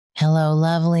Hello,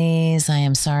 lovelies. I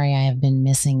am sorry I have been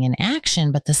missing in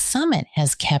action, but the summit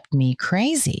has kept me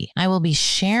crazy. I will be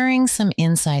sharing some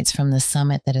insights from the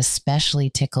summit that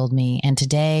especially tickled me, and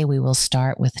today we will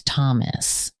start with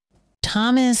Thomas.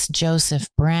 Thomas Joseph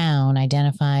Brown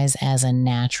identifies as a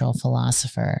natural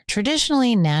philosopher.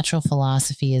 Traditionally, natural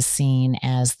philosophy is seen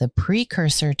as the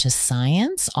precursor to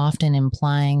science, often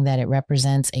implying that it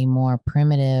represents a more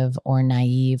primitive or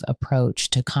naive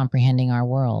approach to comprehending our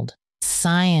world.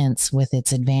 Science, with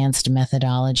its advanced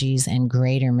methodologies and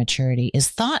greater maturity, is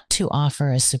thought to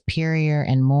offer a superior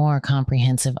and more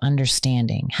comprehensive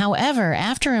understanding. However,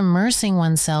 after immersing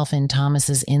oneself in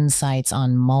Thomas's insights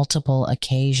on multiple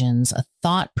occasions, a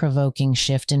thought-provoking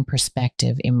shift in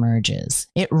perspective emerges.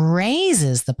 It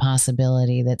raises the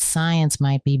possibility that science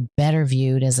might be better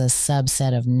viewed as a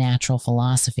subset of natural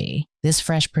philosophy. This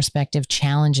fresh perspective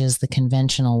challenges the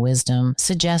conventional wisdom,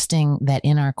 suggesting that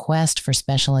in our quest for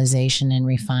specialization and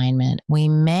refinement, we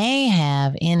may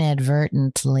have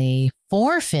inadvertently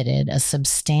forfeited a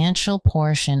substantial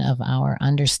portion of our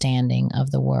understanding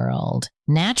of the world.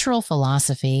 Natural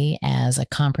philosophy, as a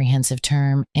comprehensive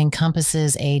term,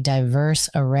 encompasses a diverse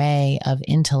array of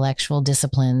intellectual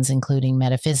disciplines, including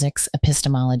metaphysics,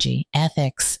 epistemology,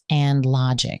 ethics, and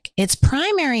logic. Its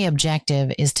primary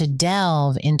objective is to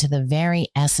delve into the very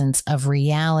essence of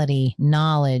reality,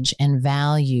 knowledge, and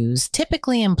values,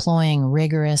 typically employing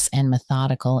rigorous and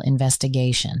methodical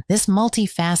investigation. This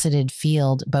multifaceted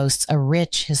field boasts a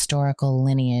rich historical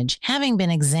lineage, having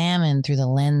been examined through the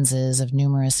lenses of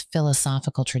numerous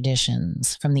philosophical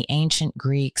traditions, from the ancient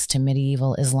Greeks to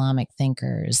medieval Islamic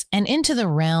thinkers, and into the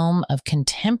realm of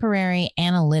contemporary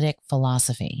analytic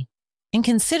philosophy. In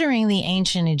considering the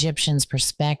ancient Egyptians'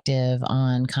 perspective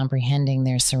on comprehending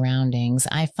their surroundings,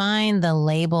 I find the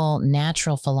label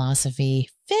natural philosophy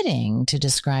fitting to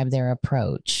describe their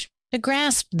approach. To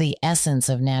grasp the essence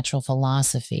of natural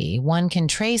philosophy, one can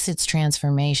trace its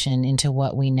transformation into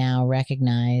what we now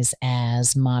recognize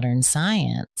as modern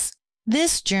science.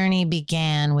 This journey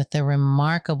began with the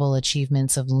remarkable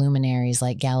achievements of luminaries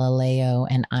like Galileo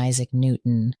and Isaac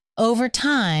Newton. Over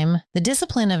time, the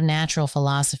discipline of natural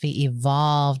philosophy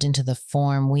evolved into the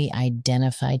form we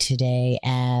identify today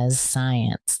as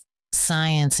science.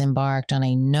 Science embarked on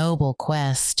a noble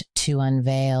quest to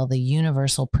unveil the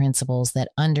universal principles that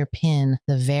underpin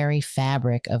the very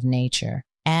fabric of nature.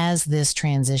 As this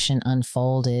transition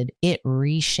unfolded, it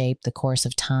reshaped the course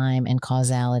of time and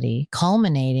causality,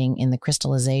 culminating in the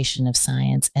crystallization of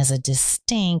science as a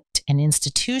distinct and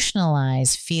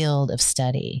institutionalized field of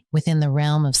study. Within the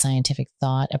realm of scientific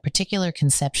thought, a particular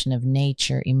conception of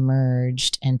nature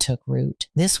emerged and took root.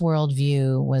 This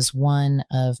worldview was one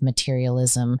of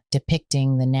materialism,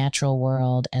 depicting the natural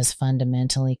world as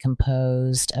fundamentally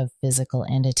composed of physical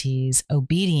entities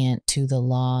obedient to the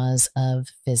laws of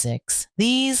physics.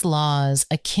 These laws,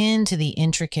 akin to the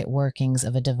intricate workings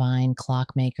of a divine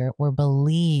clockmaker, were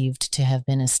believed to have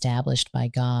been established by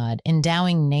God,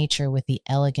 endowing nature with the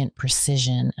elegant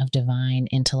precision of divine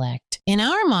intellect. In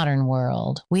our modern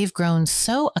world, we've grown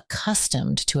so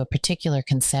accustomed to a particular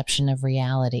conception of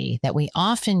reality that we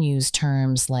often use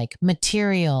terms like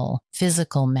material,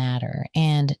 physical matter,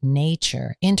 and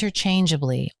nature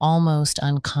interchangeably, almost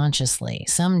unconsciously.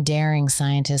 Some daring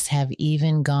scientists have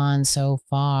even gone so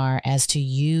far as to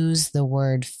use the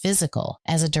word physical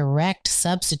as a direct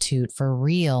substitute for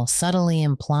real, subtly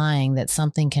implying that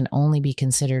something can only be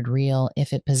considered real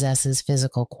if it possesses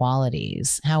physical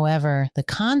qualities. However, the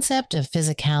concept of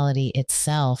physicality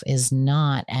itself is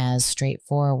not as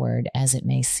straightforward as it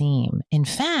may seem. In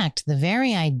fact, the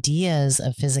very ideas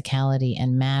of physicality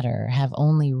and matter have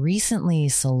only recently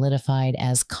solidified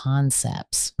as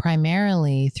concepts,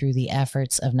 primarily through the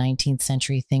efforts of 19th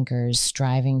century thinkers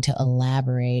striving to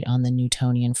elaborate on the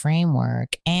Newtonian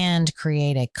framework and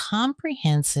create a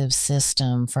comprehensive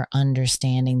system for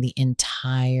understanding the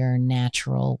entire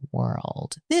natural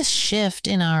world. This shift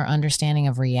in our understanding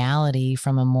of reality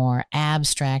from a more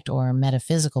abstract or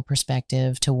metaphysical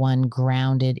perspective to one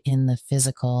grounded in the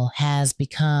physical has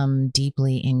become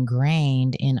deeply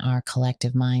ingrained in our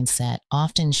collective mindset,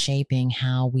 often shaping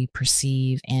how we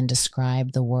perceive and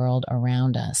describe the world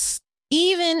around us.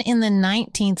 Even in the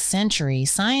 19th century,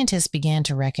 scientists began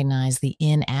to recognize the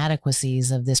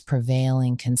inadequacies of this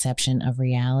prevailing conception of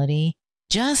reality.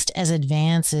 Just as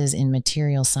advances in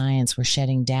material science were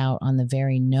shedding doubt on the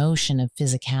very notion of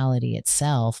physicality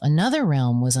itself, another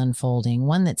realm was unfolding,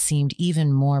 one that seemed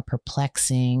even more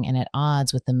perplexing and at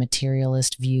odds with the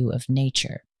materialist view of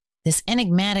nature. This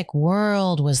enigmatic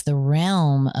world was the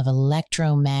realm of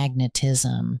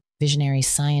electromagnetism. Visionary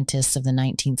scientists of the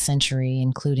 19th century,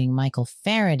 including Michael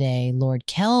Faraday, Lord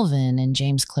Kelvin, and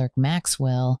James Clerk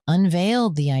Maxwell,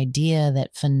 unveiled the idea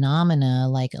that phenomena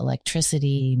like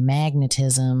electricity,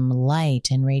 magnetism, light,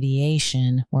 and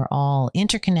radiation were all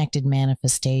interconnected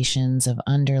manifestations of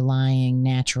underlying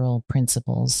natural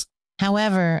principles.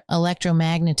 However,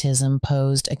 electromagnetism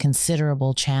posed a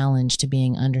considerable challenge to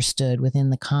being understood within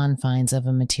the confines of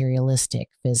a materialistic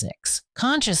physics.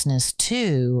 Consciousness,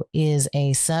 too, is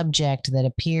a subject that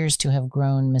appears to have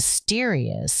grown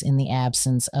mysterious in the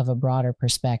absence of a broader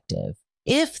perspective.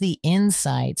 If the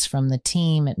insights from the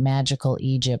team at Magical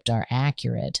Egypt are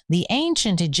accurate, the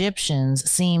ancient Egyptians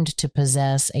seemed to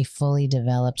possess a fully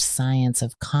developed science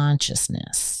of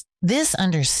consciousness. This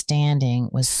understanding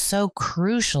was so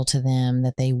crucial to them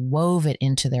that they wove it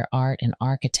into their art and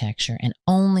architecture, and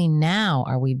only now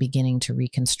are we beginning to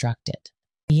reconstruct it.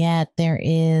 Yet there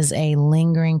is a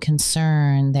lingering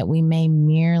concern that we may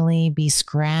merely be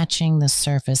scratching the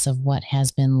surface of what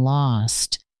has been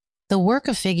lost. The work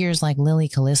of figures like Lily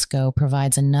Kalisko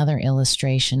provides another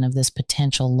illustration of this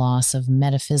potential loss of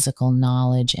metaphysical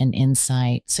knowledge and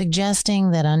insight,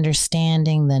 suggesting that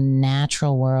understanding the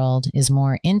natural world is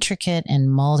more intricate and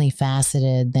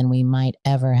multifaceted than we might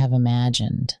ever have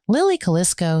imagined. Lily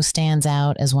Kalisko stands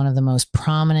out as one of the most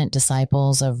prominent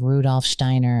disciples of Rudolf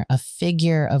Steiner, a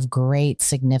figure of great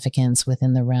significance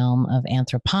within the realm of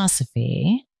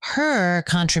anthroposophy. Her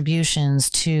contributions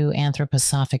to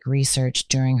anthroposophic research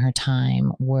during her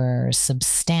time were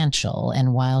substantial,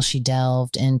 and while she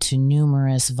delved into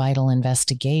numerous vital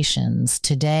investigations,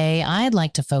 today I'd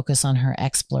like to focus on her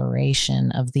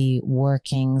exploration of the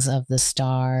workings of the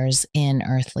stars in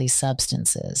earthly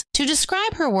substances. To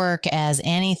describe her work as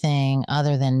anything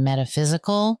other than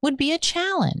metaphysical would be a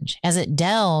challenge, as it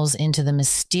delves into the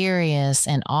mysterious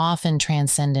and often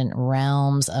transcendent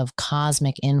realms of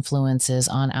cosmic influences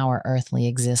on our earthly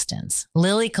existence.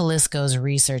 Lily Kalisko's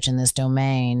research in this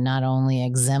domain not only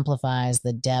exemplifies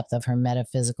the depth of her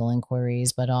metaphysical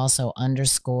inquiries, but also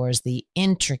underscores the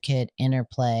intricate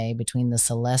interplay between the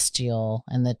celestial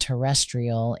and the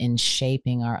terrestrial in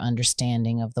shaping our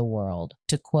understanding of the world.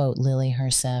 To quote Lily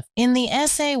herself, in the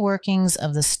essay Workings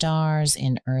of the Stars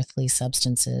in Earthly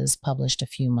Substances, published a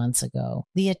few months ago,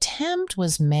 the attempt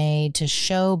was made to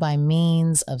show by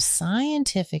means of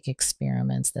scientific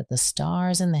experiments that the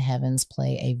stars in the heavens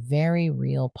play a very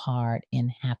real part in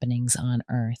happenings on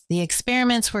Earth. The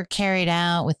experiments were carried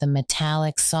out with the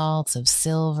metallic salts of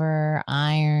silver,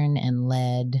 iron, and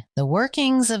lead. The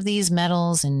workings of these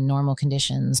metals in normal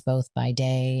conditions, both by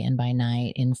day and by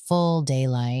night, in full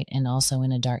daylight and also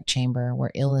in a dark chamber,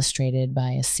 were illustrated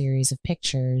by a series of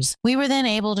pictures. We were then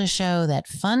able to show that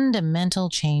fundamental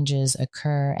changes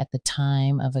occur at the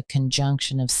time of a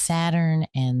conjunction of Saturn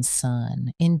and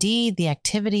Sun. Indeed, the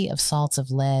activity of salts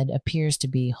of lead appears to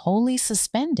be wholly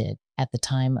suspended at the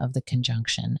time of the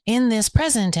conjunction. In this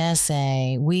present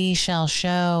essay, we shall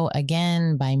show,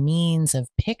 again by means of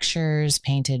pictures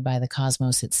painted by the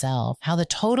cosmos itself, how the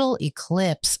total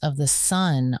eclipse of the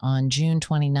sun on June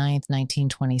 29,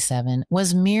 1927,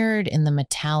 was mirrored in the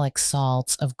metallic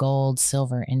salts of gold,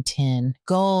 silver, and tin.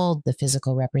 Gold, the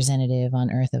physical representative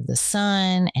on Earth of the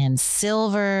sun, and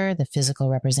silver, the physical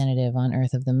representative on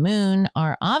Earth of the moon,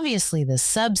 are obviously the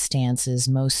substances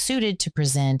most suited to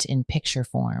present in picture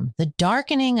form. The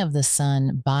darkening of the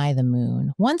sun by the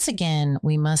moon. Once again,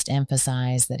 we must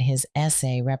emphasize that his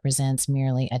essay represents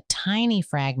merely a tiny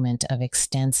fragment of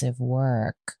extensive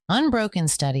work. Unbroken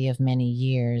study of many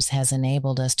years has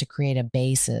enabled us to create a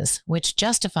basis which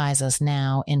justifies us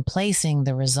now in placing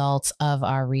the results of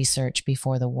our research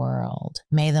before the world.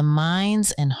 May the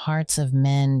minds and hearts of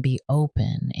men be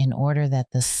open in order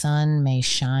that the sun may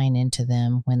shine into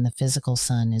them when the physical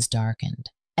sun is darkened.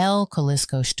 L.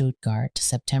 Kalisko, Stuttgart,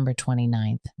 September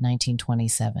 29,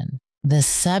 1927. The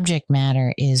subject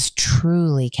matter is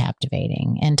truly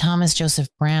captivating, and Thomas Joseph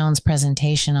Brown's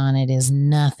presentation on it is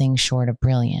nothing short of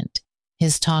brilliant.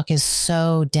 His talk is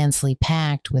so densely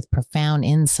packed with profound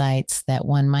insights that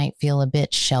one might feel a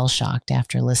bit shell-shocked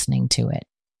after listening to it.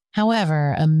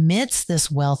 However, amidst this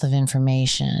wealth of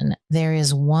information, there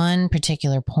is one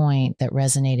particular point that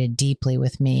resonated deeply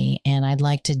with me, and I'd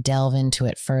like to delve into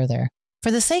it further. For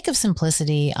the sake of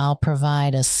simplicity, I'll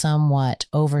provide a somewhat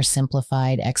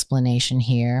oversimplified explanation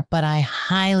here, but I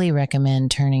highly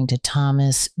recommend turning to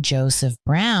Thomas Joseph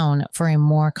Brown for a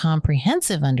more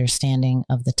comprehensive understanding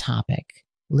of the topic.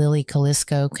 Lily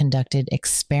Kalisko conducted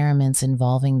experiments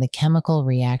involving the chemical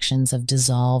reactions of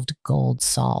dissolved gold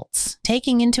salts,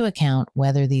 taking into account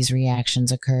whether these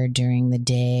reactions occurred during the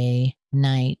day,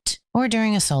 night, or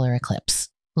during a solar eclipse.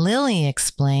 Lily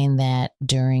explained that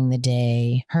during the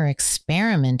day, her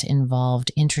experiment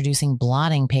involved introducing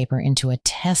blotting paper into a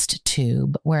test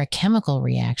tube where a chemical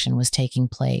reaction was taking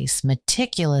place,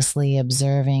 meticulously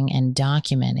observing and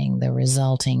documenting the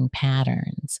resulting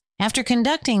patterns. After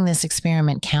conducting this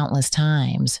experiment countless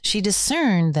times, she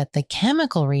discerned that the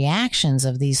chemical reactions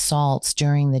of these salts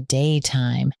during the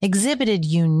daytime exhibited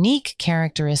unique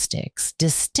characteristics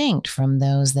distinct from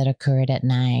those that occurred at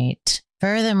night.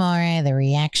 Furthermore, the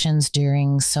reactions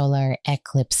during solar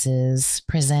eclipses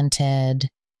presented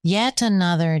yet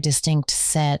another distinct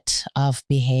set of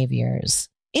behaviors.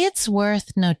 It's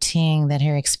worth noting that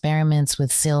her experiments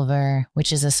with silver,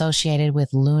 which is associated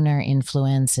with lunar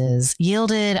influences,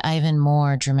 yielded even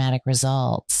more dramatic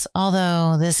results,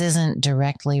 although this isn't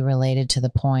directly related to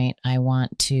the point I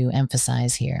want to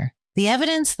emphasize here. The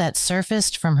evidence that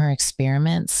surfaced from her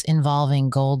experiments involving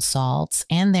gold salts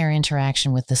and their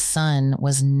interaction with the sun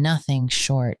was nothing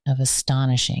short of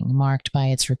astonishing, marked by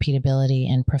its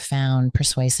repeatability and profound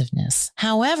persuasiveness.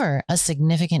 However, a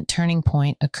significant turning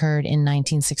point occurred in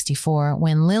 1964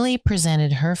 when Lily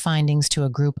presented her findings to a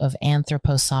group of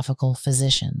anthroposophical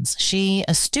physicians. She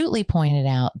astutely pointed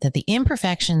out that the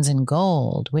imperfections in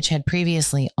gold, which had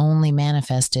previously only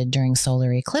manifested during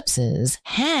solar eclipses,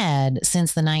 had,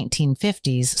 since the 1950s,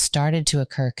 started to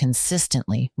occur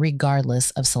consistently,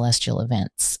 regardless of celestial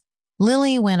events.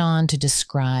 Lily went on to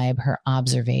describe her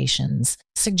observations,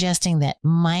 suggesting that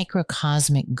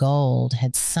microcosmic gold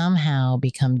had somehow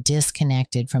become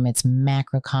disconnected from its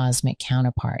macrocosmic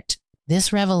counterpart.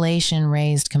 This revelation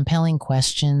raised compelling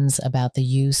questions about the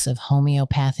use of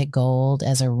homeopathic gold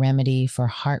as a remedy for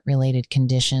heart-related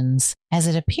conditions, as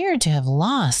it appeared to have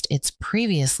lost its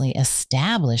previously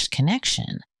established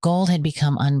connection. Gold had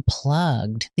become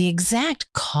unplugged. The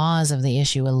exact cause of the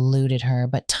issue eluded her,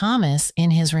 but Thomas, in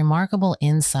his remarkable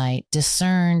insight,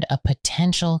 discerned a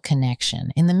potential connection.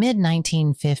 In the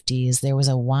mid-1950s, there was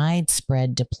a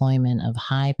widespread deployment of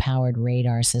high-powered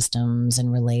radar systems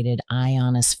and related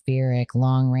ionospheric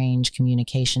long-range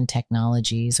communication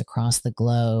technologies across the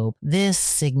globe. This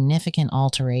significant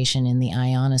alteration in the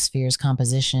ionosphere's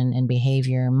composition and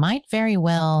behavior might very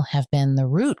well have been the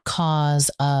root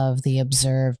cause of the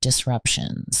observed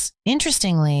disruptions.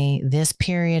 Interestingly, this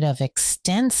period of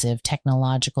extensive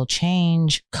technological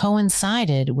change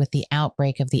coincided with the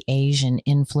outbreak of the Asian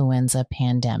influenza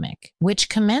pandemic, which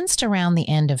commenced around the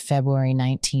end of February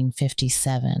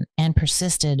 1957 and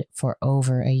persisted for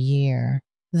over a year.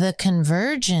 The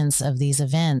convergence of these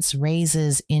events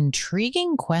raises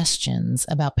intriguing questions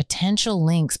about potential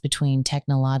links between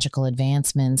technological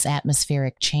advancements,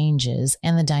 atmospheric changes,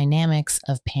 and the dynamics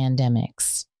of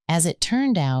pandemics. As it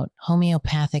turned out,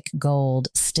 homeopathic gold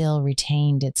still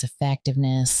retained its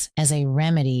effectiveness as a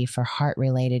remedy for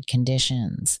heart-related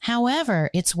conditions. However,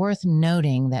 it's worth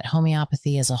noting that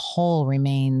homeopathy as a whole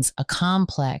remains a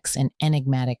complex and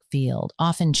enigmatic field,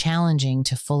 often challenging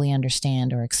to fully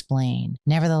understand or explain.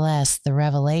 Nevertheless, the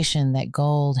revelation that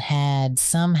gold had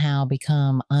somehow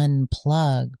become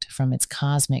unplugged from its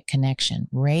cosmic connection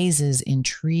raises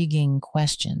intriguing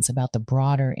questions about the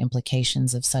broader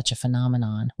implications of such a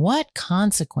phenomenon. What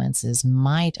consequences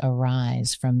might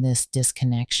arise from this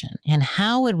disconnection? And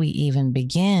how would we even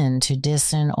begin to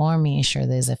discern or measure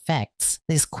these effects?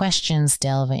 These questions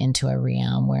delve into a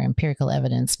realm where empirical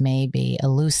evidence may be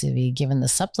elusive given the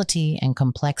subtlety and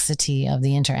complexity of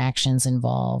the interactions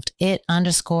involved. It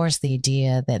underscores the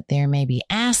idea that there may be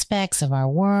aspects of our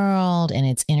world and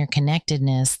its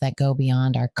interconnectedness that go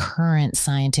beyond our current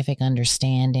scientific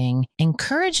understanding,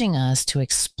 encouraging us to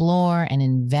explore and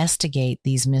investigate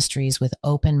these mysteries with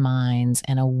open minds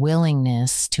and a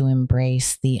willingness to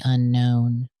embrace the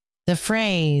unknown. The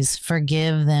phrase,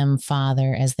 "Forgive them,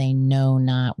 Father, as they know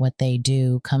not what they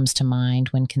do," comes to mind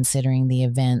when considering the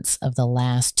events of the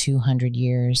last 200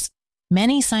 years.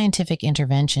 Many scientific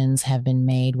interventions have been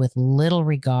made with little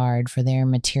regard for their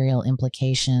material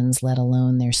implications, let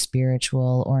alone their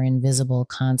spiritual or invisible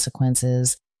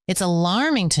consequences. It's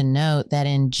alarming to note that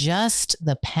in just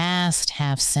the past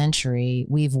half century,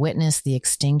 we've witnessed the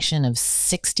extinction of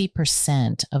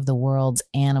 60% of the world's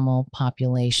animal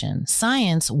population.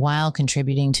 Science, while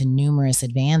contributing to numerous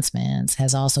advancements,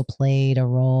 has also played a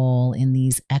role in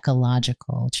these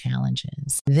ecological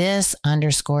challenges. This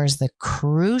underscores the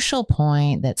crucial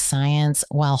point that science,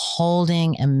 while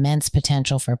holding immense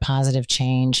potential for positive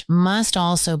change, must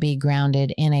also be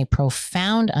grounded in a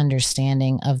profound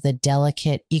understanding of the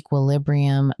delicate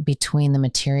equilibrium between the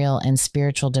material and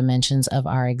spiritual dimensions of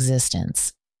our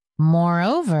existence.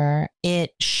 Moreover,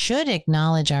 it should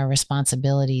acknowledge our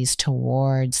responsibilities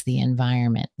towards the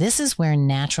environment. This is where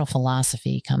natural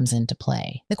philosophy comes into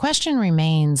play. The question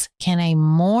remains, can a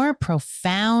more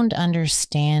profound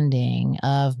understanding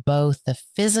of both the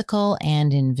physical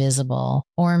and invisible,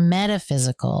 or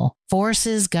metaphysical,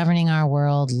 forces governing our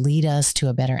world lead us to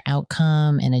a better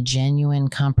outcome and a genuine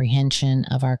comprehension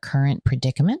of our current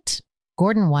predicament?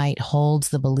 Gordon White holds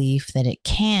the belief that it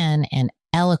can, and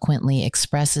eloquently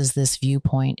expresses this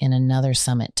viewpoint in another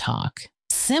summit talk.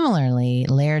 Similarly,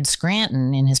 Laird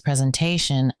Scranton, in his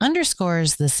presentation,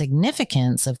 underscores the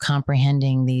significance of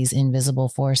comprehending these invisible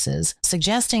forces,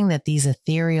 suggesting that these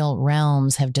ethereal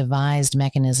realms have devised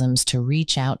mechanisms to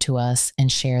reach out to us and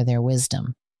share their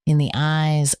wisdom. In the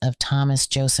eyes of Thomas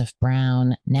Joseph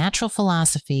Brown, natural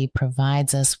philosophy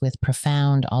provides us with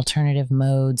profound alternative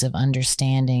modes of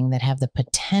understanding that have the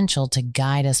potential to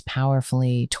guide us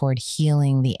powerfully toward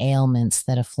healing the ailments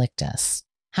that afflict us.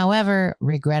 However,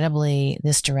 regrettably,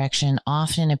 this direction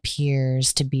often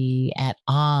appears to be at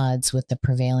odds with the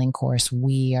prevailing course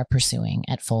we are pursuing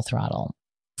at Full Throttle.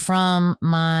 From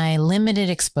my limited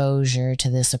exposure to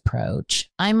this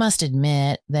approach, I must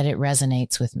admit that it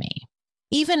resonates with me.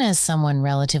 Even as someone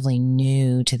relatively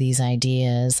new to these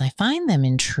ideas, I find them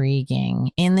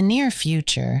intriguing. In the near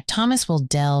future, Thomas will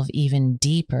delve even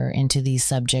deeper into these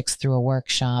subjects through a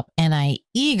workshop, and I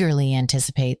eagerly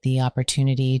anticipate the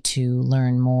opportunity to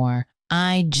learn more.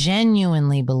 I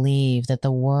genuinely believe that the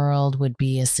world would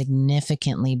be a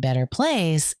significantly better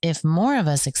place if more of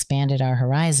us expanded our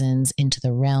horizons into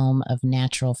the realm of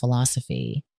natural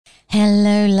philosophy.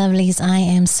 Hello, lovelies. I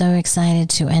am so excited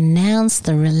to announce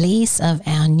the release of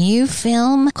our new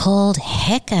film called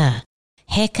Heka.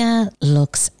 Heka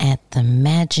looks at the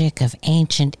magic of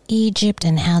ancient Egypt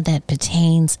and how that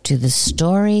pertains to the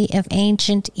story of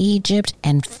ancient Egypt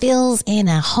and fills in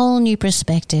a whole new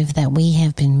perspective that we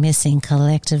have been missing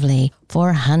collectively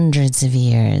for hundreds of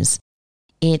years.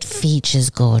 It features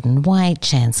Gordon White,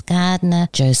 Chance Gardner,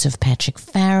 Joseph Patrick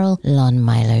Farrell, Lon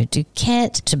Milo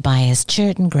Duquette, Tobias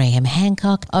Churton, Graham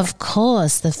Hancock, of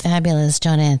course, the fabulous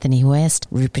John Anthony West,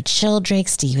 Rupert Sheldrake,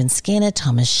 Stephen Skinner,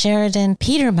 Thomas Sheridan,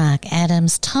 Peter Mark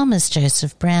Adams, Thomas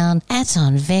Joseph Brown,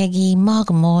 Aton Veggie,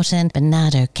 Mog Morton,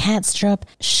 Bernardo Katztrup,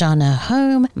 Shona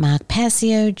Holm, Mark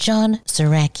Passio, John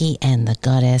Saraki, and the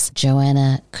goddess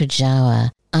Joanna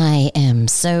Kujawa. I am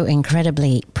so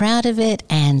incredibly proud of it,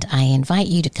 and I invite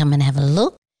you to come and have a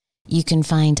look. You can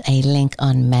find a link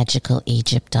on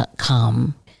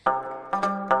magicalegypt.com.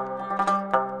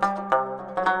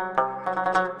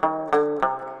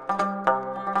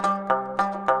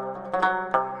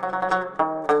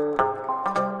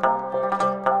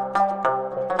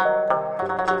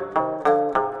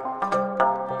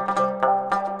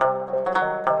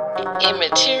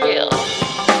 Immaterial.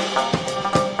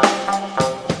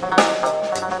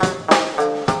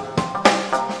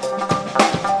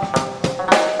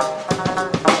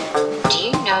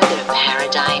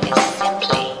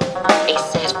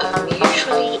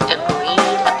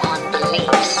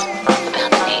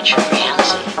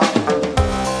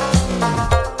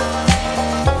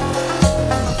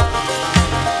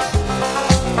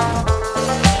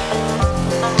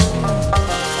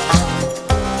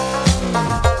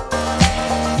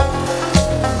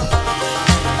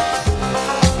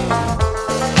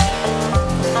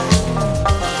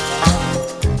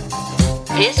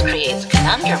 This creates a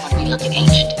conundrum when we look at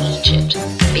ancient Egypt,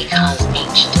 because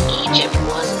ancient Egypt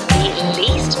was the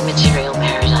least material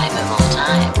paradigm of all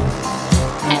time.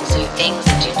 And so things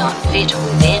that do not fit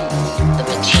within the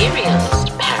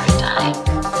materialist paradigm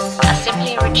are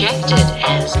simply rejected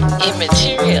as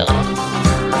immaterial.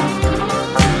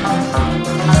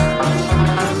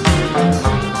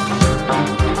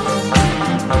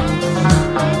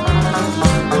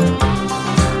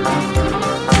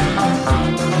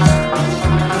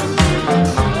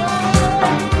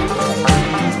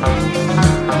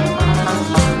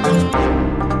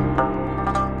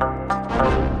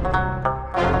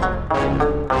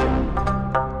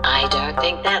 I don't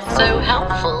think that's so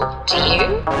helpful, do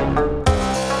you?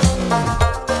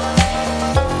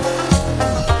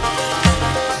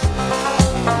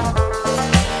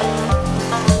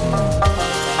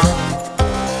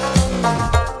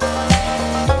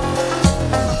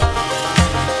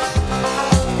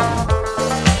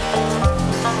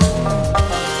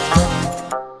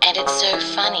 And it's so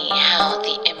funny how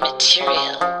the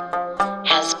immaterial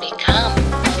has become,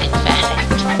 in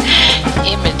fact,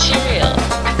 immaterial.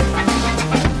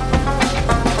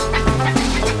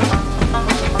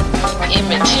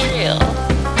 Immaterial.